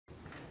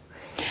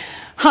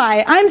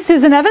Hi, I'm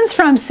Susan Evans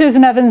from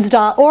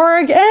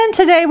susanevans.org, and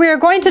today we are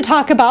going to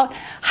talk about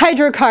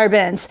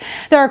hydrocarbons.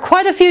 There are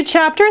quite a few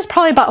chapters,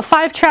 probably about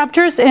 5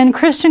 chapters in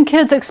Christian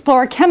Kids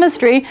Explore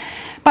Chemistry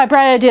by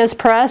Bright Ideas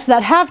Press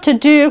that have to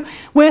do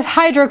with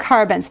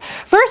hydrocarbons.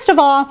 First of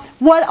all,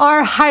 what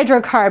are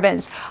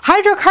hydrocarbons?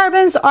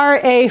 Hydrocarbons are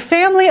a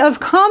family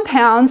of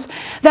compounds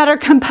that are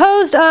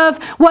composed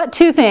of what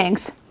two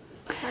things?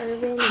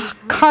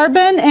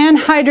 Carbon and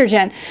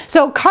hydrogen.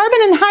 So carbon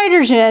and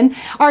hydrogen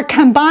are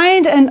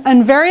combined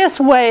in various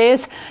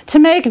ways to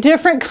make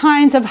different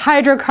kinds of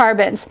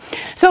hydrocarbons.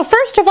 So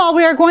first of all,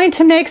 we are going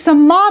to make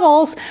some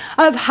models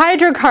of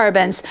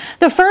hydrocarbons.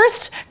 The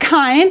first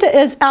kind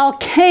is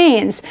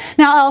alkanes.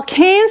 Now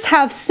alkanes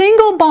have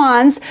single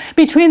bonds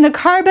between the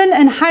carbon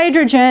and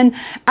hydrogen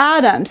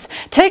atoms.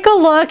 Take a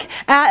look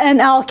at an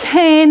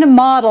alkane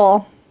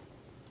model.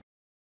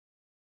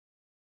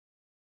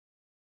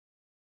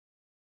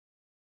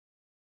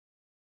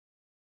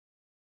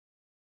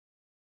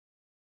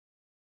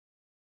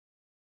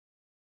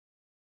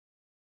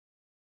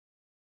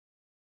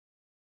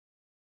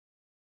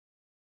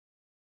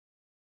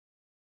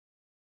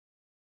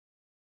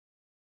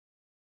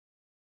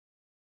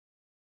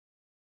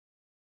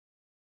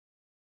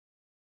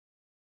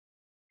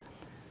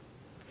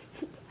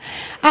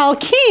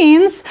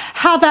 Alkenes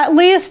have at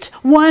least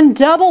one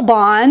double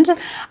bond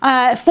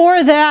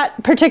for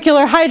that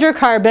particular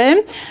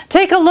hydrocarbon.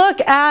 Take a look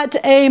at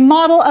a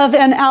model of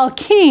an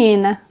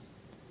alkene.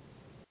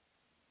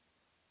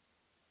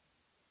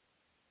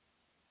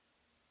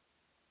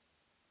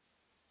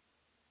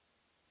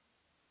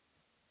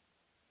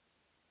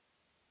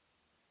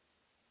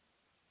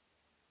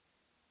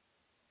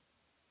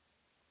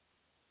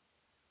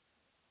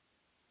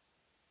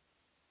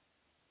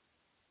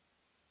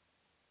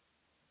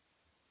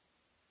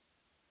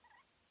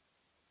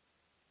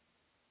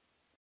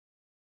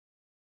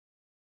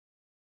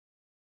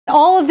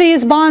 All of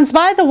these bonds,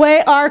 by the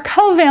way, are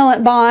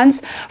covalent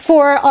bonds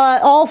for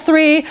all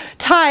 3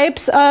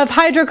 types of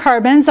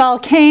hydrocarbons: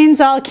 alkanes,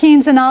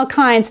 alkenes, and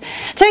alkynes.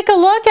 Take a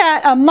look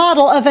at a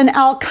model of an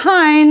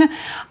alkyne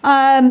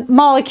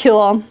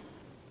molecule.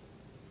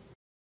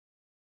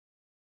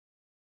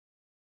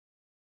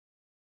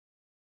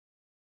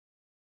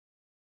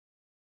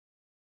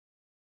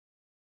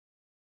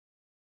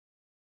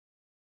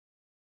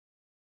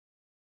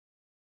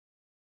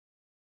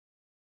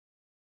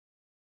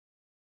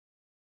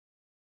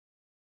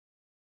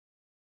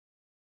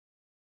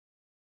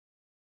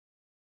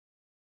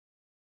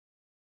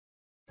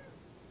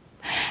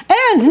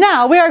 And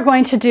now we are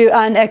going to do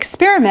an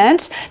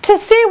experiment to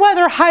see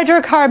whether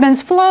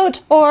hydrocarbons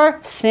float or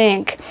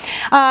sink.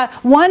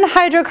 One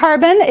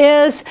hydrocarbon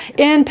is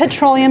in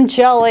petroleum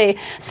jelly.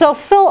 So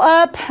fill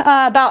up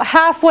about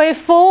halfway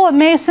full a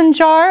mason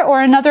jar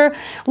or another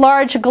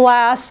large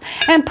glass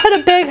and put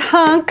a big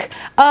hunk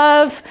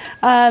of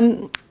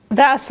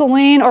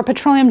Vaseline or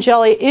petroleum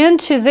jelly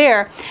into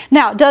there.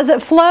 Now, does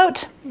it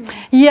float?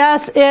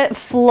 Yes, it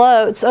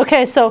floats.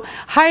 Okay, so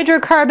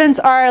hydrocarbons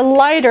are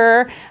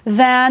lighter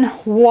than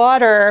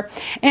water.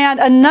 And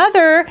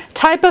another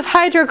type of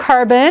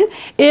hydrocarbon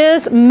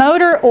is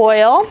motor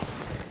oil.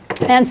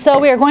 And so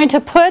we are going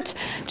to put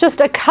just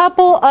a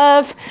couple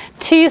of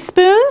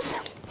teaspoons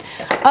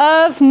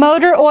of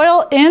motor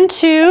oil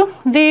into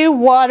the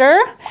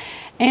water,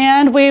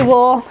 and we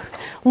will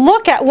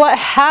look at what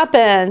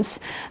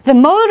happens. The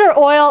motor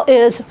oil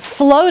is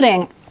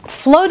floating.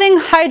 Floating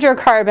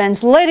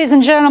hydrocarbons. Ladies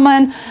and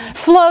gentlemen,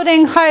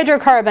 floating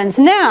hydrocarbons.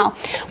 Now,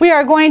 we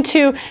are going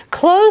to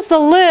close the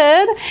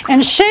lid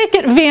and shake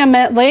it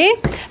vehemently.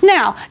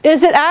 Now,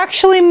 is it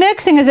actually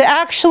mixing? Is it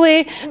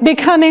actually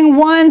becoming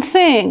one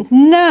thing?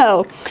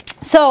 No.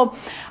 So,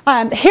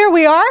 here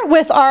we are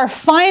with our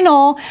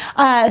final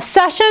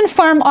session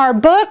from our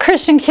book,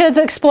 Christian Kids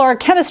Explore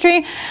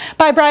Chemistry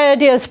by Bright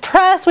Ideas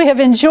Press. We have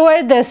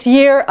enjoyed this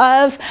year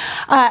of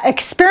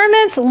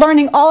experiments,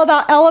 learning all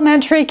about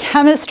elementary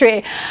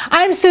chemistry.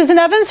 I'm Susan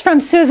Evans from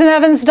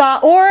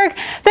susanevans.org.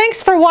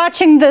 Thanks for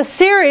watching this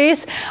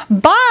series.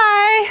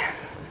 Bye!